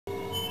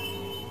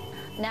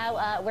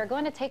Now, we're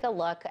going to take a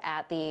look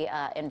at the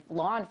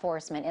law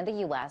enforcement in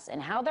the U.S.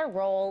 and how their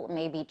role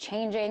may be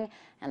changing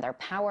and their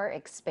power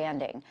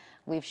expanding.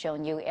 We've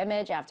shown you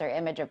image after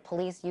image of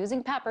police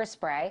using pepper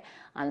spray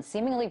on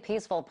seemingly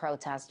peaceful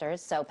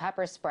protesters. So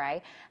pepper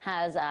spray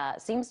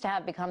seems to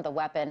have become the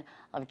weapon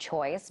of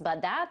choice,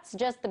 but that's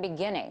just the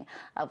beginning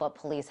of what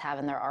police have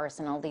in their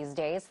arsenal these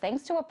days,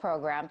 thanks to a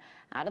program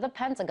out of the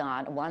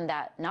Pentagon, one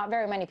that not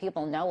very many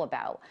people know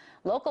about.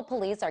 Local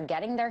police are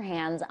getting their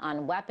hands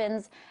on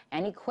weapons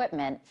and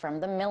equipment from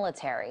the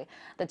military.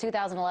 The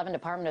 2011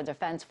 Department of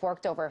Defense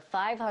forked over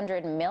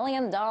 $500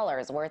 million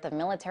worth of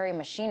military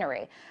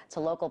machinery to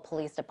local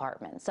police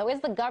departments. So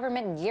is the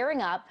government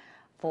gearing up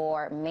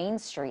for Main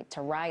Street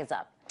to rise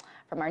up?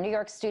 From our New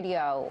York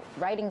studio,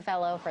 writing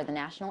fellow for the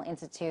National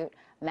Institute,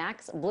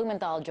 Max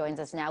Blumenthal joins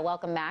us now.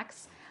 Welcome,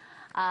 Max.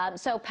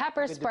 So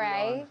pepper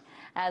spray,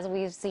 as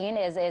we've seen,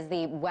 is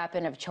the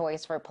weapon of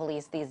choice for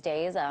police these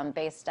days,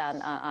 based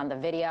on the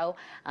video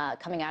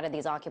coming out of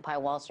these Occupy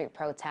Wall Street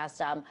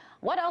protests.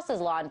 What else is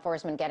law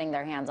enforcement getting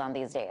their hands on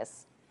these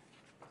days?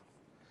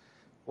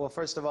 Well,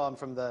 first of all, I'm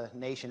from the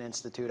Nation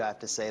Institute. I have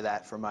to say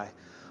that for my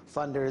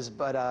funders.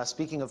 But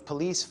speaking of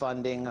police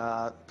funding,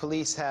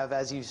 police have,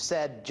 as you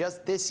said,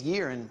 just this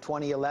year in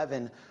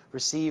 2011,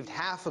 received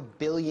 $500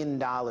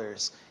 million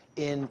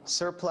in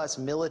surplus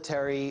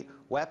military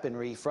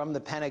weaponry from the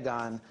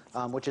Pentagon,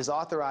 which is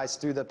authorized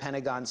through the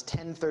Pentagon's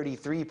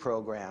 1033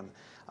 program.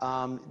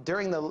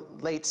 During the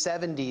late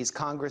 70s,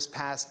 Congress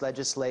passed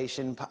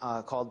legislation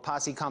called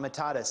Posse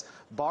Comitatus,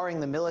 barring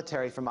the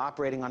military from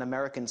operating on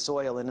American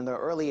soil. And in the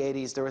early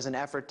 80s, there was an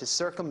effort to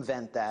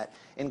circumvent that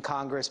in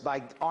Congress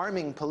by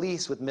arming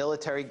police with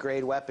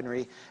military-grade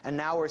weaponry. And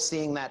now we're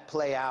seeing that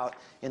play out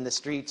in the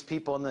streets.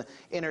 People in the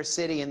inner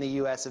city in the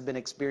U.S. have been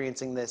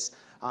experiencing this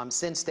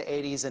since the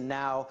 80s, and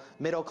now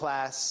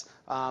middle-class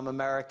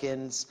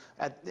Americans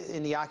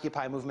in the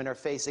Occupy movement are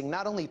facing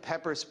not only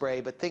pepper spray,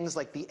 but things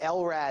like the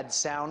LRAD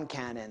sound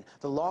cannon,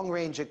 the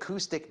long-range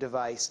acoustic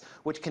device,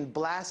 which can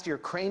blast your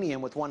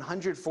cranium with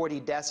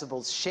 140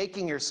 decibels,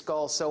 shaking your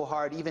skull so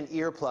hard even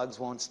earplugs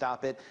won't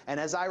stop it. And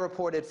as I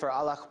reported for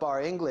Al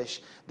Akhbar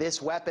English,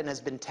 this weapon has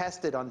been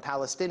tested on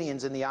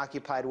Palestinians in the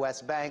occupied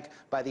West Bank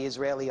by the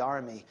Israeli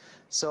army.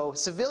 So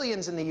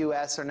civilians in the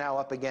U.S. are now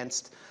up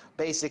against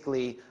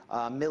basically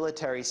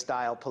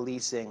military-style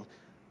policing.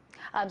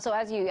 It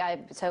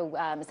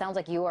sounds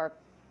like you are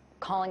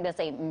calling this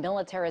a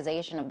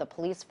militarization of the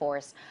police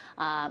force.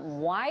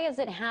 Why is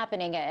it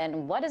happening,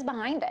 and what is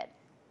behind it?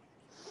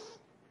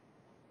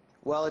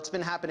 Well, it's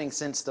been happening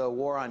since the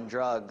war on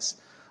drugs,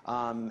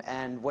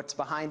 and what's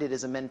behind it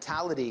is a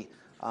mentality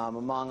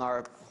among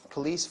our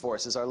police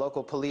forces, our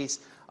local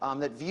police,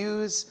 that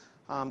views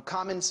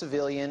common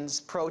civilians,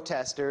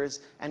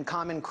 protesters, and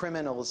common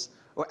criminals,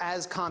 or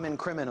as common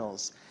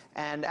criminals.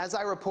 And as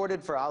I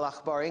reported for Al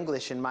Akhbar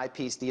English in my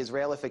piece, The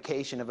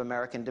Israelification of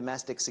American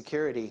Domestic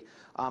Security,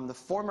 the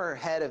former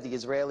head of the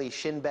Israeli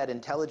Shin Bet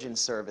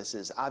intelligence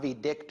services, Avi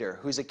Dichter,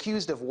 who's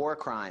accused of war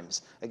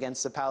crimes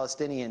against the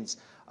Palestinians,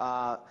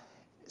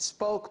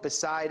 spoke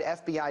beside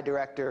FBI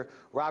Director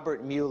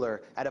Robert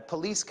Mueller at a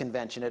police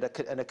convention,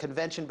 at a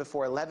convention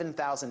before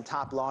 11,000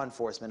 top law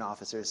enforcement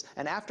officers.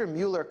 And after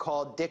Mueller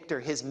called Dichter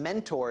his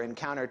mentor in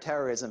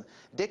counterterrorism,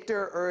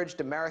 Dichter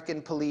urged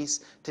American police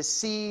to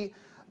see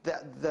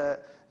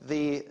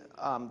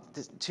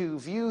to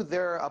view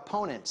their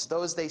opponents,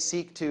 those they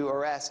seek to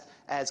arrest,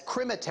 as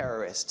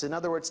crimi-terrorists. In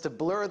other words, to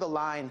blur the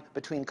line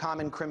between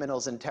common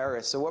criminals and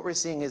terrorists. So what we're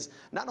seeing is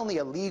not only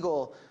a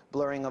legal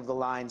blurring of the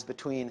lines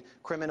between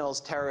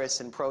criminals, terrorists,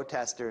 and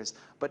protesters,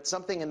 but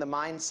something in the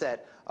mindset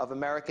of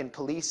American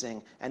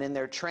policing and in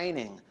their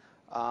training,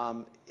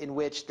 in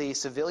which the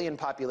civilian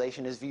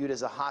population is viewed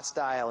as a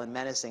hostile and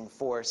menacing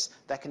force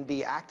that can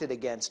be acted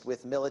against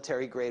with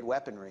military-grade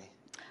weaponry.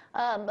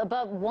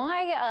 But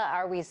why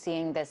are we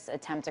seeing this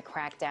attempt to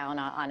crack down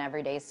on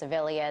everyday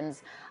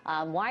civilians?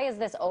 Why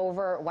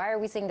are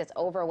we seeing this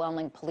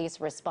overwhelming police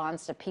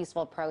response to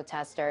peaceful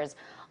protesters?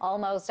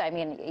 Almost, I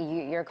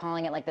mean, you're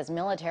calling it like this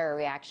military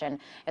reaction.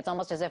 It's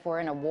almost as if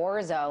we're in a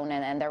war zone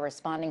and they're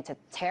responding to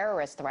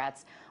terrorist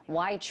threats.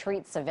 Why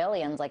treat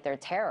civilians like they're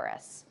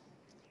terrorists?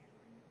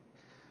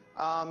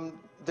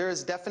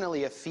 There's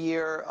definitely a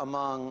fear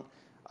among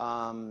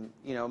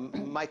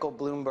Michael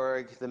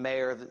Bloomberg, the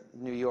mayor of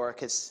New York,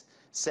 has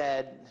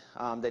said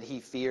that he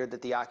feared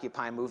that the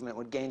Occupy movement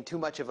would gain too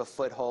much of a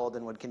foothold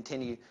and would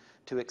continue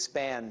to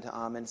expand.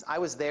 And I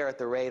was there at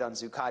the raid on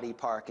Zuccotti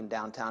Park in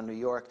downtown New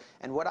York,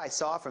 and what I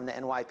saw from the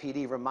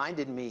NYPD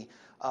reminded me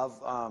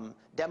of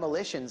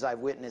demolitions I've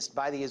witnessed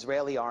by the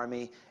Israeli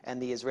army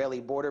and the Israeli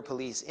border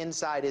police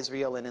inside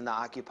Israel and in the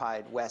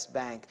occupied West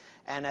Bank.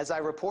 And as I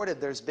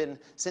reported, there's been,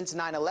 since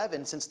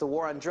 9/11, since the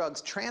war on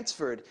drugs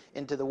transferred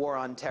into the war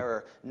on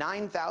terror,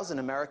 9,000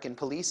 American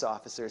police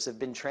officers have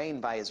been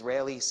trained by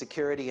Israeli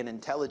security and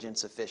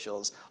intelligence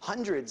officials.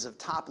 Hundreds of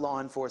top law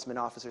enforcement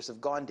officers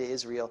have gone to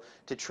Israel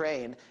to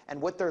train,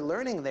 and what they're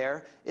learning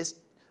there is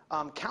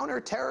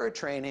counter-terror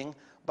training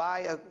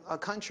by a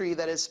country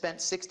that has spent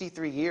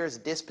 63 years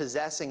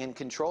dispossessing and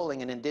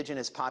controlling an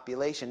indigenous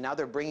population. Now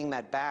they're bringing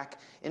that back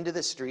into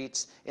the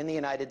streets in the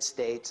United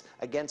States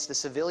against the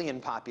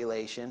civilian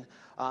population.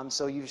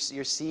 So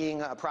you're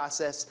seeing a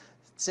process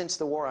since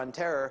the War on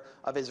Terror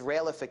of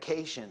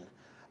Israelification.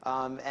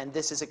 And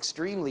this is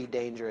extremely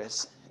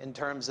dangerous in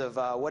terms of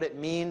what it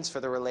means for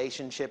the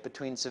relationship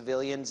between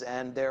civilians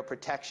and their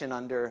protection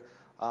under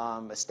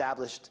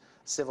established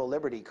civil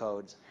liberty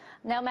codes.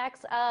 Now,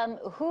 Max,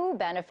 who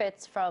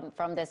benefits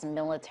from this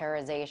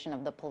militarization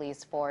of the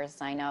police force?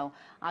 I know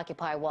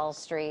Occupy Wall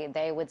Street,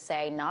 they would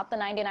say not the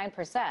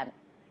 99%.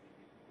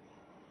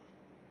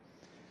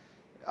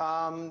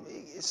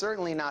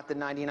 Certainly not the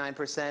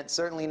 99%,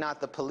 certainly not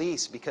the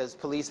police, because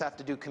police have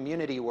to do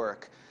community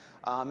work.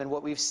 And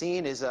what we've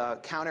seen is a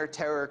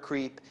counter-terror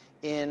creep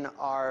in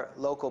our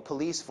local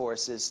police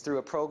forces through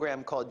a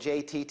program called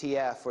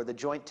JTTF, or the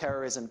Joint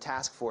Terrorism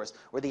Task Force,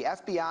 where the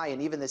FBI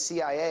and even the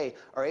CIA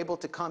are able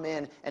to come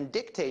in and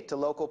dictate to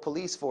local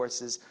police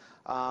forces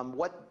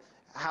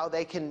how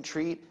they can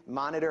treat,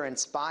 monitor, and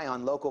spy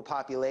on local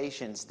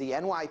populations. The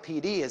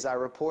NYPD, as I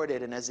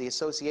reported and as the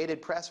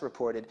Associated Press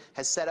reported,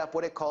 has set up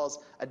what it calls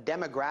a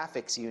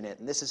demographics unit.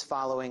 And this is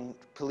following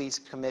Police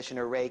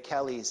Commissioner Ray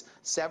Kelly's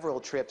several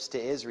trips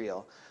to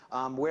Israel,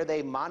 where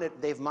they've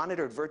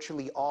monitored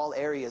virtually all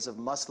areas of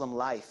Muslim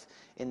life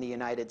in the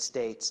United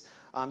States.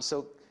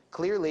 So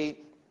clearly,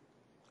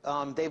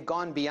 they've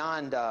gone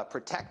beyond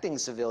protecting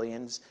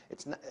civilians.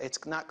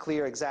 It's not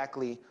clear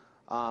exactly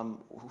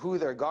who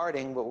they're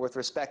guarding, but with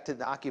respect to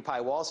the Occupy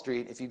Wall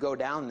Street, if you go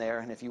down there,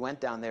 and if you went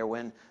down there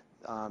when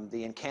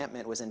the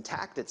encampment was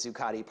intact at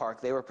Zuccotti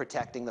Park, they were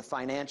protecting the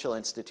financial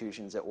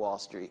institutions at Wall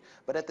Street.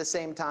 But at the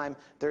same time,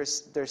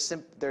 there's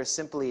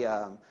simply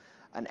an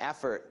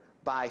effort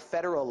by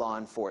federal law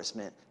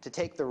enforcement to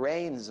take the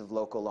reins of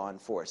local law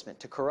enforcement,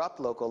 to corrupt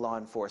local law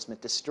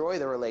enforcement, destroy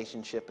the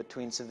relationship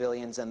between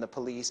civilians and the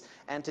police,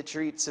 and to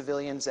treat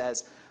civilians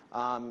as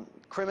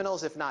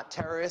criminals, if not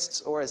terrorists,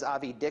 or as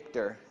Avi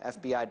Dichter,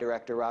 FBI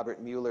Director Robert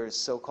Mueller's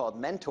so-called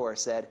mentor,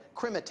 said,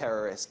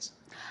 crimi-terrorists.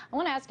 I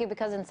want to ask you,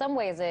 because in some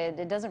ways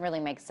it doesn't really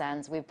make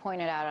sense. We've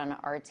pointed out on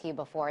RT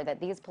before that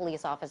these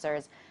police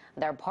officers,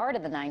 they're part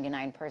of the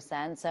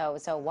 99%.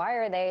 So why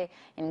are they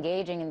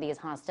engaging in these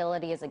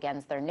hostilities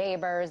against their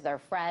neighbors, their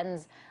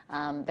friends,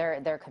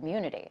 their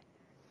community?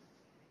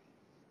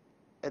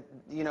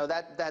 You know,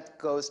 that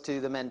goes to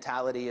the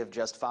mentality of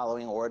just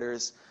following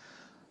orders.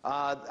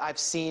 I've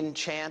seen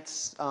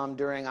chants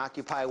during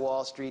Occupy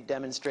Wall Street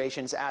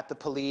demonstrations at the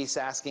police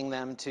asking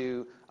them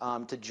to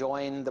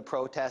join the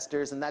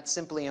protesters, and that's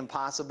simply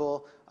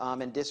impossible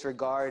and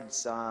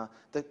disregards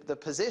the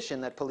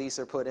position that police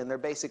are put in. They're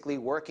basically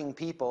working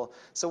people.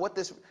 So what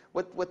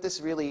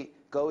this really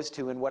goes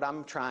to, and what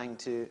I'm trying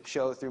to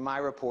show through my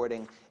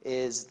reporting,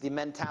 is the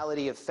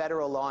mentality of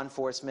federal law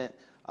enforcement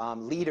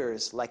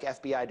leaders like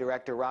FBI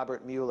Director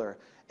Robert Mueller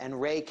and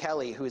Ray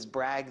Kelly, who has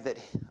bragged that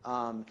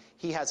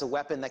he has a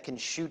weapon that can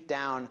shoot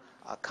down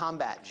a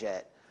combat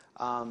jet,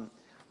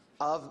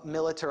 of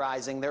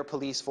militarizing their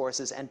police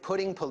forces and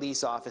putting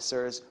police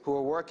officers who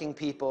are working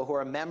people, who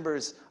are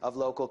members of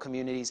local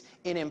communities,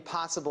 in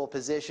impossible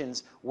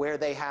positions where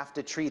they have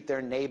to treat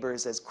their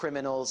neighbors as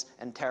criminals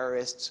and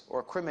terrorists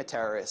or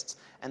crimi-terrorists.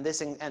 And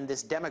this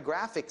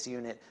demographics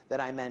unit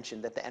that I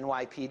mentioned that the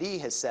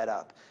NYPD has set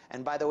up.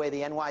 And by the way,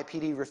 the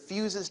NYPD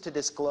refuses to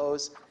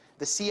disclose,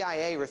 the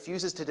CIA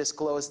refuses to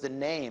disclose the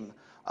name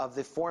of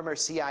the former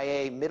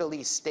CIA Middle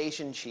East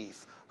station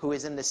chief who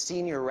is in the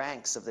senior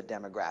ranks of the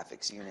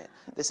demographics unit.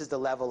 This is the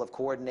level of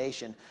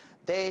coordination.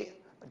 They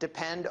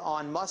depend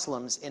on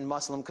Muslims in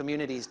Muslim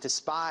communities to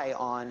spy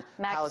on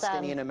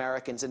Palestinian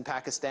Americans and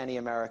Pakistani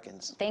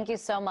Americans. Thank you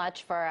so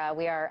much for,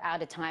 we are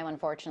out of time,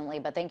 unfortunately,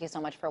 but thank you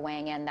so much for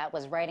weighing in. That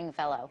was writing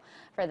fellow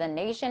for the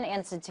Nation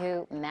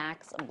Institute,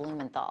 Max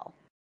Blumenthal.